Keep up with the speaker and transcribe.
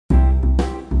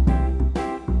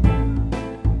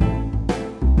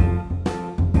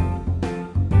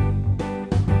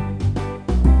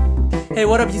Hey,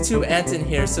 what up YouTube? Anton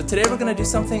here. So today we're gonna do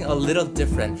something a little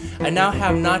different. I now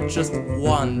have not just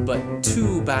one, but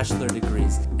 2 bachelor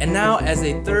degrees. And now as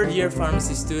a 3rd year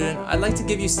pharmacy student, I'd like to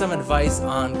give you some advice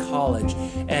on college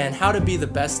and how to be the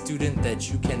best student that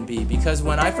you can be. Because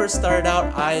when I first started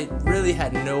out, I really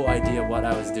had no idea what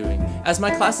I was doing. As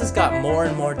my classes got more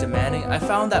and more demanding, I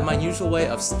found that my usual way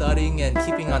of studying and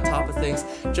keeping on top of things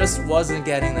just wasn't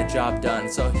getting the job done.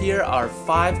 So here are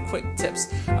 5 quick tips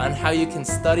on how you can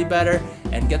study better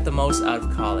and get the most out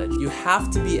of college. You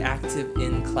have to be active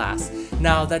in class.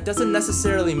 Now, that doesn't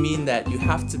necessarily mean that you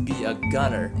have to be a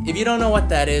gunner. If you don't know what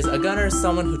that is, a gunner is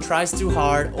someone who tries too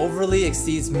hard, overly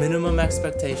exceeds minimum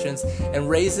expectations, and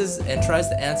raises and tries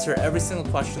to answer every single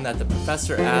question that the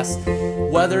professor asks,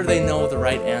 whether they know the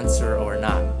right answer or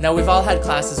not. Now, we've all had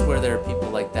classes where there are people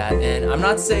like that, and I'm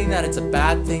not saying that it's a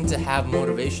bad thing to have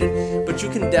motivation, but you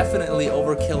can definitely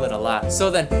overkill it a lot. So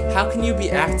then, how can you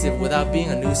be active without being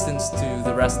a nuisance to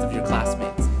the rest of your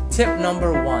classmates? Tip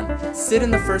number 1, sit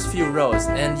in the first few rows.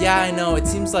 And yeah, I know, it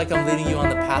seems like I'm leading you on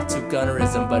the path to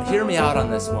gunnerism, but hear me out on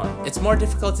this one. It's more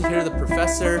difficult to hear the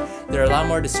professor, there are a lot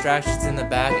more distractions in the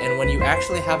back, and when you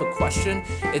actually have a question,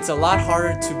 it's a lot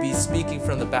harder to be speaking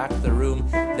from the back of the room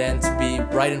than to be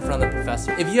right in front of the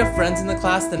professor. If you have friends in the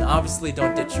class, then obviously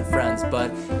don't ditch your friends,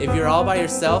 but if you're all by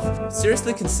yourself,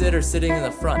 seriously consider sitting in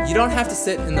the front. You don't have to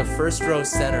sit in the first row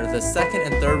center, the 2nd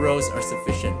and 3rd rows are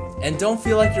sufficient. And don't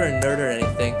feel like you're a nerd or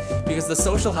anything, because the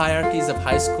social hierarchies of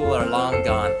high school are long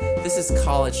gone. This is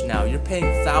college now. You're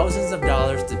paying thousands of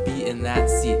dollars to be in that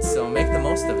seat, so make the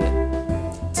most of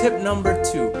it. Tip number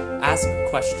 2, ask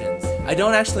questions. I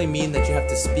don't actually mean that you have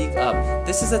to speak up.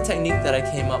 This is a technique that I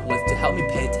came up with to help me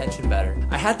pay attention better.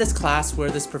 I had this class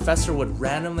where this professor would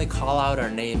randomly call out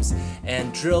our names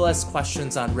and drill us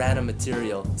questions on random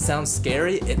material. Sounds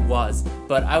scary? It was.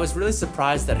 But I was really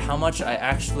surprised at how much I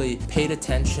actually paid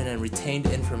attention and retained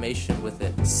information with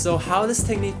it. So how this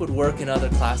technique would work in other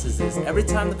classes is every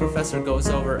time the professor goes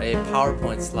over a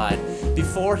PowerPoint slide,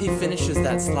 before he finishes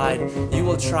that slide, you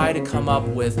will try to come up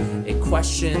with a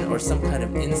question or some kind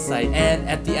of insight. And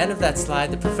at the end of that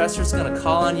slide, the professor is going to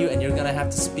call on you and you're going to have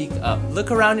to speak up.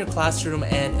 Look around your classroom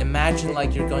and imagine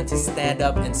like you're going to stand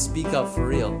up and speak up for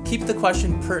real. Keep the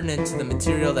question pertinent to the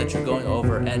material that you're going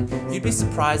over, and you'd be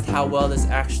surprised how well this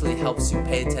actually helps you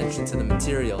pay attention to the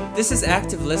material. This is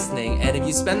active listening, and if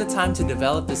you spend the time to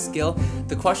develop this skill,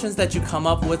 the questions that you come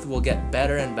up with will get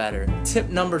better and better. Tip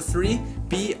number 3,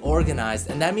 be organized,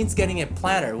 and that means getting a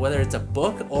planner, whether it's a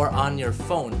book or on your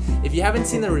phone. If you haven't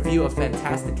seen the review of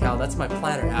Fantastical, that's my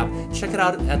planner app, check it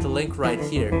out at the link right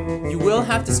here. You will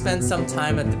have to spend some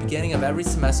time at the beginning of every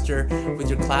semester with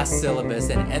your class syllabus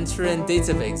and enter in dates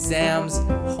of exams,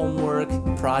 homework,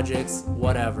 projects,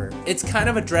 whatever. It's kind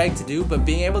of a drag to do, but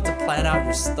being able to plan out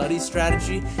your study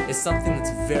strategy is something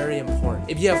that's very important.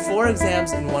 If you have 4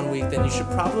 exams in 1 week, then you should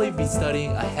probably be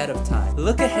studying ahead of time.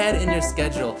 Look ahead in your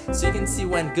schedule so you can see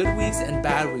when good weeks and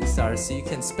bad weeks are, so you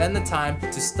can spend the time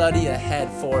to study ahead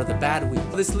for the bad week.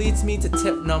 This leads me to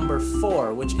tip number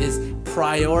 4, which is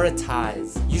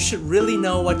prioritize. You should really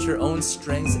know what your own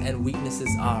strengths and weaknesses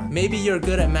are. Maybe you're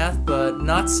good at math, but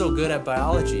not so good at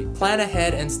biology. Plan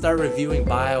ahead and start reviewing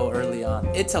bio early on.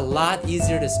 It's a lot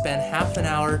easier to spend half an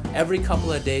hour every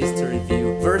couple of days to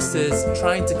review versus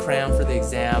trying to cram for the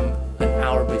exam an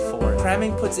hour before.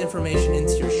 Cramming puts information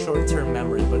into your short-term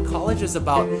memory, but college is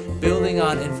about building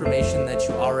on information that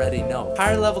you already know.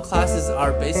 Higher level classes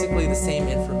are basically the same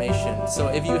information, so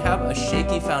if you have a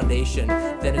shaky foundation,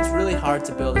 then it's really hard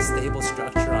to build a stable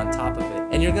structure on top of it.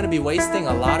 And you're going to be wasting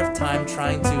a lot of time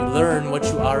trying to learn what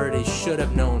you already should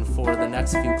have known for the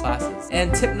next few classes.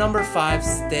 And tip number 5,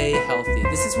 stay healthy.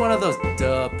 This is one of those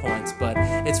duh points, but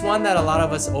it's one that a lot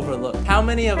of us overlook. How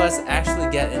many of us actually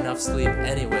get enough sleep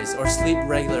anyways, or sleep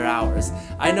regular hours?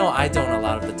 I know I don't a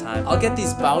lot of the time. I'll get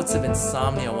these bouts of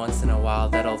insomnia once in a while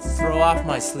that'll throw off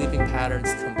my sleeping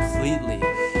patterns completely.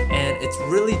 And it's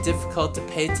really difficult to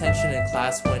pay attention in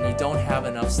class when you don't have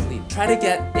enough sleep. Try to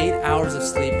get 8 hours of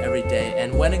sleep every day,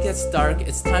 and when it gets dark,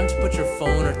 it's time to put your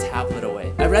phone or tablet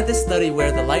away. I read this study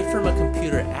where the light from a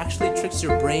computer actually tricks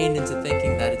your brain into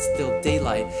thinking that it's still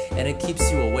daylight, and it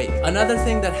keeps you awake. Another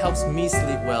thing that helps me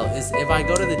sleep well is if I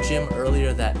go to the gym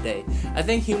earlier that day. I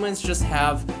think humans just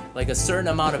have like a certain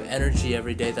amount of energy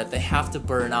every day that they have to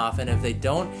burn off, and if they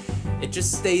don't, it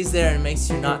just stays there and makes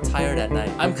you not tired at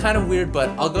night. I'm kind of weird, but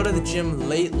I'll go to the gym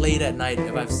late at night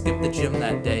if I've skipped the gym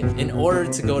that day in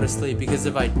order to go to sleep, because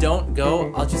if I don't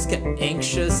go, I'll just get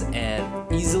anxious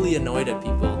and easily annoyed at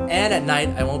people, and at night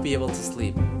I won't be able to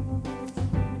sleep.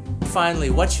 finally,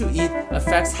 what you eat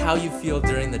affects how you feel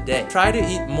during the day. Try to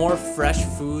eat more fresh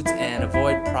foods and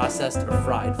avoid processed or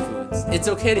fried foods. It's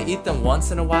okay to eat them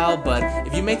once in a while, but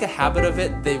if you make a habit of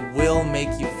it, they will make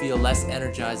you feel less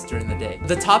energized during the day.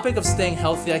 The topic of staying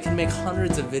healthy, I can make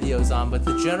hundreds of videos on, but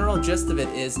the general gist of it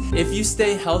is, if you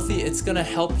stay healthy, it's gonna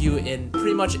help you in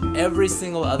pretty much every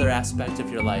single other aspect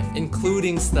of your life,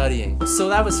 including studying. So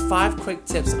that was 5 quick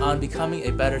tips on becoming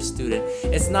a better student.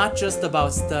 It's not just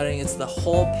about studying, it's the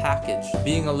whole package.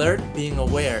 Being alert, being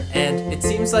aware, and it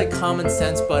seems like common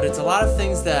sense, but it's a lot of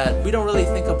things that we don't really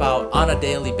think about on a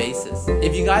daily basis.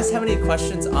 If you guys have any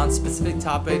questions on specific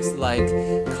topics like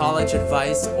college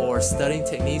advice or studying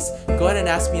techniques, go ahead and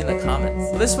ask me in the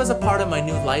comments. This was a part of my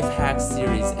new Life Hacks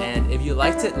series, and if you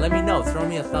liked it, let me know. Throw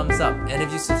me a thumbs up. And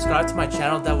if you subscribe to my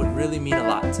channel, that would really mean a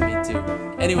lot to me too.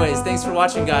 Anyways, thanks for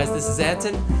watching, guys. This is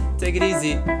Anton. Take it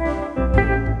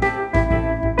easy.